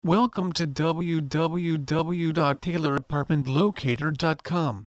Welcome to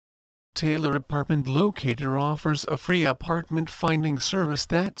www.taylораpartmentlocator.com. Taylor Apartment Locator offers a free apartment finding service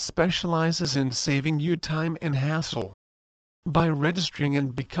that specializes in saving you time and hassle. By registering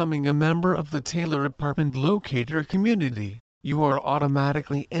and becoming a member of the Taylor Apartment Locator community, you are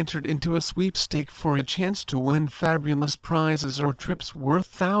automatically entered into a sweepstake for a chance to win fabulous prizes or trips worth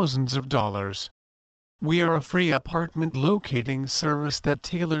thousands of dollars. We are a free apartment locating service that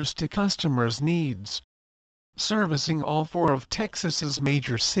tailors to customers' needs. Servicing all four of Texas's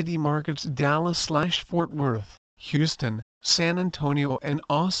major city markets: Dallas/Fort Worth, Houston, San Antonio and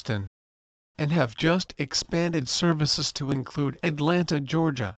Austin. And have just expanded services to include Atlanta,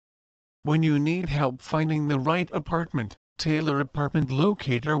 Georgia. When you need help finding the right apartment, Taylor Apartment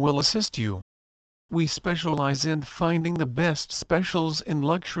Locator will assist you. We specialize in finding the best specials in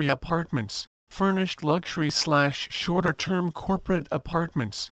luxury apartments, furnished luxury/shorter-term corporate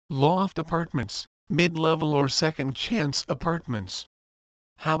apartments, loft apartments, mid-level or second-chance apartments.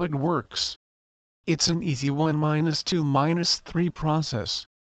 How it works. It's an easy 1-2-3 process.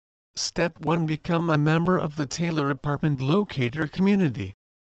 Step 1. Become a member of the Taylor Apartment Locator community.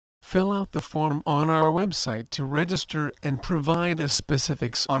 Fill out the form on our website to register and provide us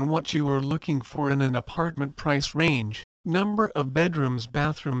specifics on what you are looking for in an apartment price range, number of bedrooms,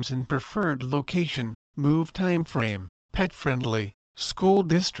 bathrooms and preferred location, move time frame, pet-friendly, school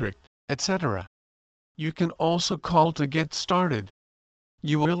district, etc. You can also call to get started.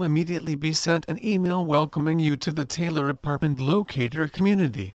 You will immediately be sent an email welcoming you to the Taylor Apartment Locator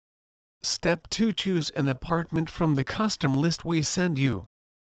community. Step 2. Choose an apartment from the custom list we send you.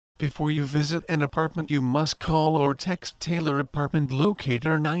 Before you visit an apartment, you must call or text Taylor Apartment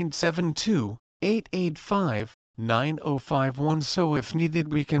Locator 972-885-9051 so if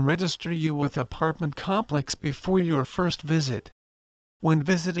needed we can register you with apartment complex before your first visit. When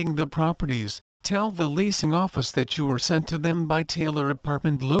visiting the properties, tell the leasing office that you were sent to them by Taylor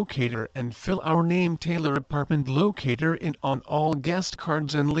Apartment Locator and fill our name Taylor Apartment Locator in on all guest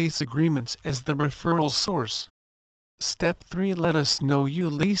cards and lease agreements as the referral source. Step 3. Let us know you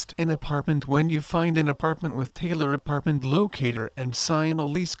leased an apartment. When you find an apartment with Taylor Apartment Locator and sign a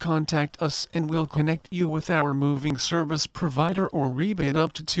lease, contact us and we'll connect you with our moving service provider or rebate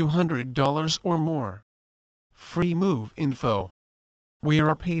up to $200 or more. Free move info. We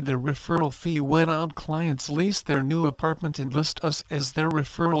are paid a referral fee when our clients lease their new apartment and list us as their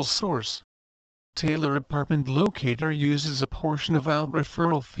referral source. Taylor Apartment Locator uses a portion of our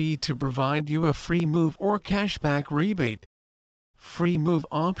referral fee to provide you a free move or cashback rebate. Free move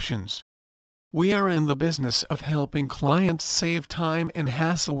options. We are in the business of helping clients save time and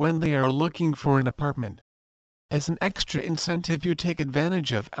hassle when they are looking for an apartment. As an extra incentive, you take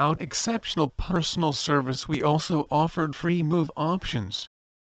advantage of our exceptional personal service. We also offered free move options.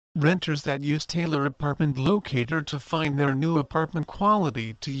 Renters that use Taylor Apartment Locator to find their new apartment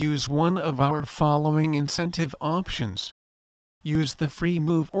quality to use one of our following incentive options. Use the free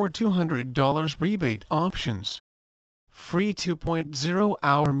move or $200 rebate options. Free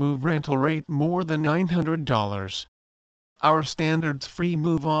 2.0-hour move rental rate more than $900. Our standards free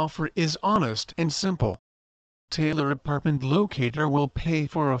move offer is honest and simple. Taylor Apartment Locator will pay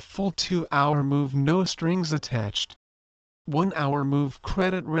for a full 2-hour move, no strings attached. 1-hour move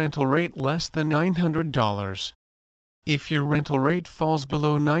credit rental rate less than $900. If your rental rate falls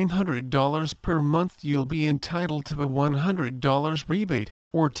below $900 per month, you'll be entitled to a $100 rebate,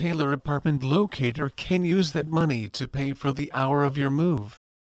 or Taylor Apartment Locator can use that money to pay for the hour of your move.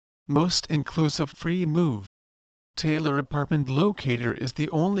 Most inclusive free move. Taylor Apartment Locator is the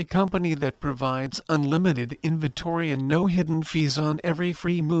only company that provides unlimited inventory and no hidden fees on every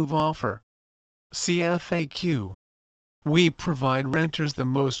free move offer. CFAQ. We provide renters the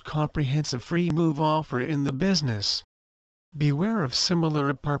most comprehensive free move offer in the business. Beware of similar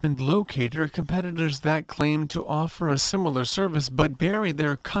apartment locator competitors that claim to offer a similar service but bury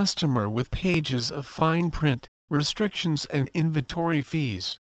their customer with pages of fine print, restrictions and inventory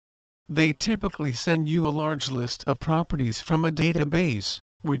fees. They typically send you a large list of properties from a database,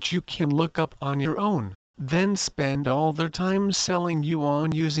 which you can look up on your own, then spend all their time selling you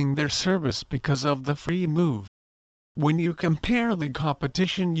on using their service because of the free move. When you compare the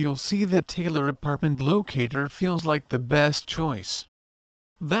competition, you'll see that Taylor Apartment Locator feels like the best choice.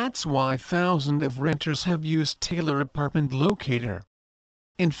 That's why thousands of renters have used Taylor Apartment Locator.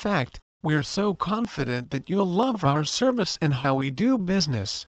 In fact, we're so confident that you'll love our service and how we do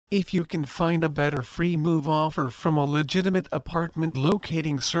business. If you can find a better free move offer from a legitimate apartment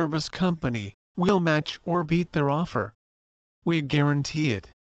locating service company, we'll match or beat their offer. We guarantee it.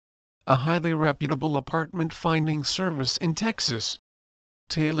 A highly reputable apartment finding service in Texas.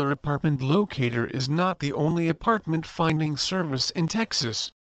 Taylor Apartment Locator is not the only apartment finding service in Texas,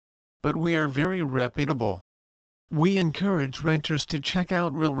 but we are very reputable. We encourage renters to check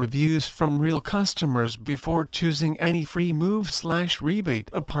out real reviews from real customers before choosing any free move/rebate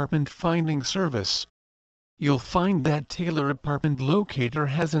apartment finding service. You'll find that Taylor Apartment Locator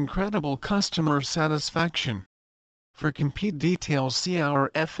has incredible customer satisfaction. For complete details, see our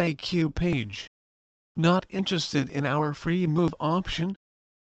FAQ page. Not interested in our free move option?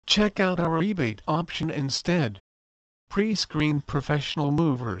 Check out our rebate option instead. Pre-screened professional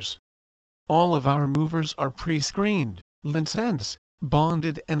movers. All of our movers are pre-screened, licensed,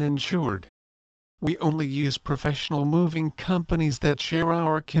 bonded and insured. We only use professional moving companies that share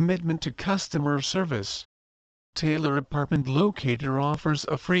our commitment to customer service. Taylor Apartment Locator offers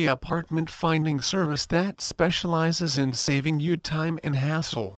a free apartment finding service that specializes in saving you time and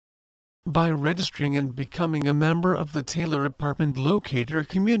hassle. By registering and becoming a member of the Taylor Apartment Locator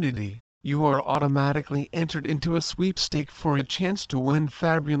community, you are automatically entered into a sweepstake for a chance to win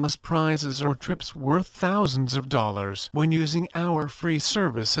fabulous prizes or trips worth thousands of dollars when using our free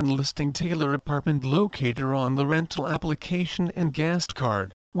service and listing Taylor Apartment Locator on the rental application and guest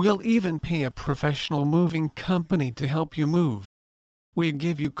card. We'll even pay a professional moving company to help you move. We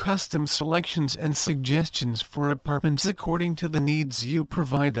give you custom selections and suggestions for apartments according to the needs you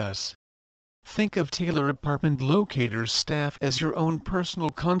provide us. Think of Taylor Apartment Locator's staff as your own personal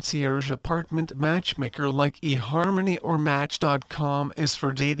concierge apartment matchmaker like eHarmony or Match.com is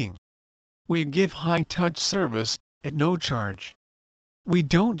for dating. We give high-touch service, at no charge. We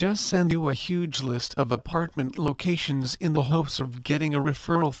don't just send you a huge list of apartment locations in the hopes of getting a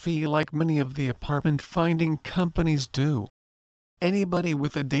referral fee like many of the apartment finding companies do. Anybody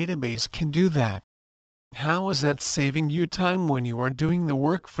with a database can do that. How is that saving you time when you are doing the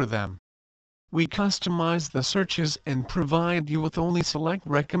work for them? We customize the searches and provide you with only select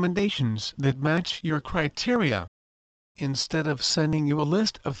recommendations that match your criteria. Instead of sending you a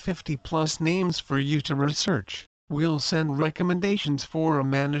list of 50+ names for you to research, we'll send recommendations for a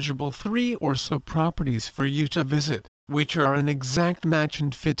manageable 3 or so properties for you to visit, which are an exact match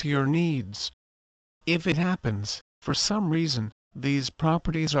and fit to your needs. If it happens, for some reason, these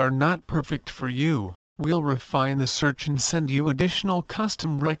properties are not perfect for you, we'll refine the search and send you additional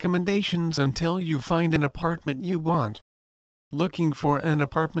custom recommendations until you find an apartment you want. Looking for an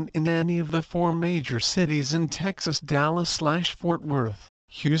apartment in any of the 4 major cities in Texas: Dallas/Fort Worth,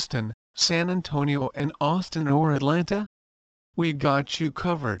 Houston, San Antonio and Austin or Atlanta? We got you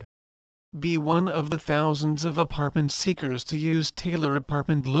covered. Be one of the thousands of apartment seekers to use Taylor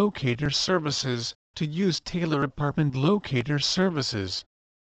Apartment Locator services.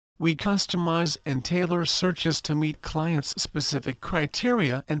 We customize and tailor searches to meet clients' specific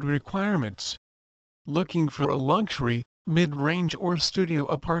criteria and requirements. Looking for a luxury, mid-range or studio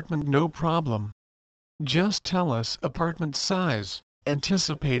apartment? No problem. Just tell us apartment size,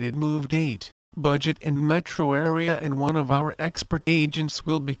 anticipated move date, budget and metro area, and one of our expert agents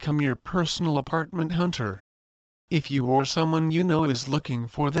will become your personal apartment hunter. If you or someone you know is looking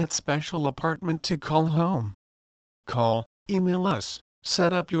for that special apartment to call home, call, email us,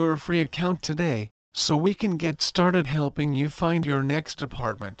 set up your free account today, so we can get started helping you find your next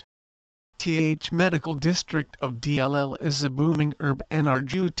apartment. TH Medical District of DLL is a booming urban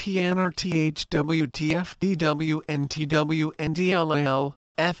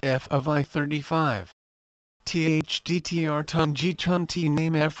FF of I-35. THDTR Tunji Tunti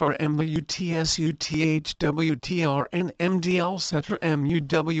name FRMUTSUTHWTRN MDL Cetra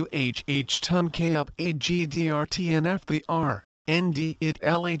MUWHH Tun K up AGDRTNF the R. ND it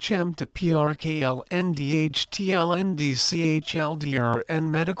LHM to PRKL NDHTL NDCHLDRN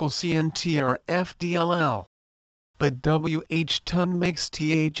Medical CNTR FDLL. But WH ton makes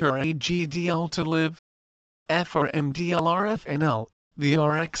THRAGDL to live. FRMDLRFNL, the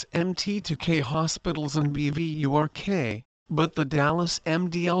RXMT to K hospitals and BVURK, but the Dallas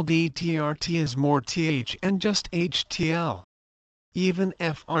MDLDTRT is more TH and just HTL. Even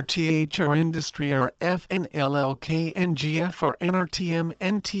FRTHR Industry are FNLLKNGF or NRTM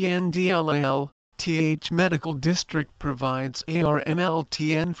NTNDLL, TH Medical District provides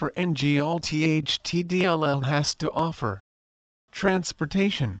ARMLTN for NGL THTDLL has to offer.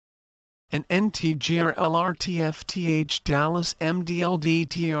 Transportation. An NTGRLRTFTH Dallas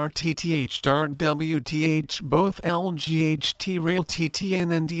MDLDTRTTH DART WTH both LGHT Rail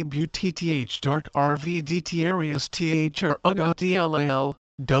TTN and DBUTTH DART RVDT areas THR UGA DLL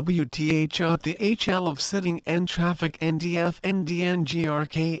WTH the HL of sitting and traffic NDF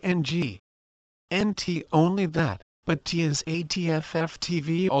NDNGRKNG. NT only that, but T is ATFF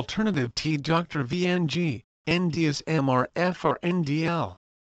TV alternative T Dr VNG, ND is MRF or NDL.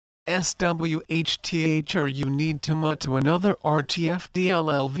 SWHTHR you need to mut to another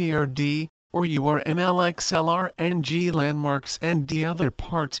RTFDLLVRD, or your MLXLRNG landmarks and the other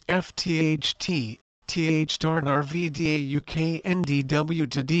parts FTHT,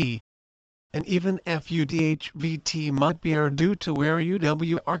 TH.RVDAUKNDW to D, and even FUDHVT might be due to where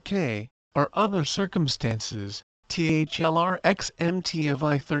UWRK, or other circumstances. THLRXMT of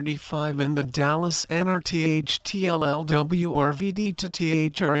I-35 in the Dallas NRTHTLLWRVD to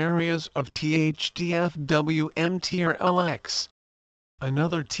THR areas of THDFWMTRLX.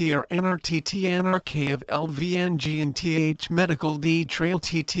 Another TR NRTTNRK of LVNG and TH Medical D Trail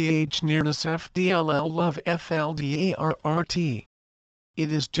TTH Nearness FDLL Love FLDARRT.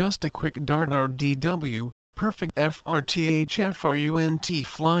 It is just a quick dart RDW, perfect FRTHFRUNT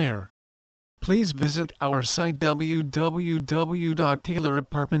flyer. Please visit our site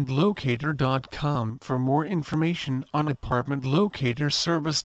www.taylораpartmentlocator.com for more information on apartment locator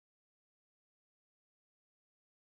service.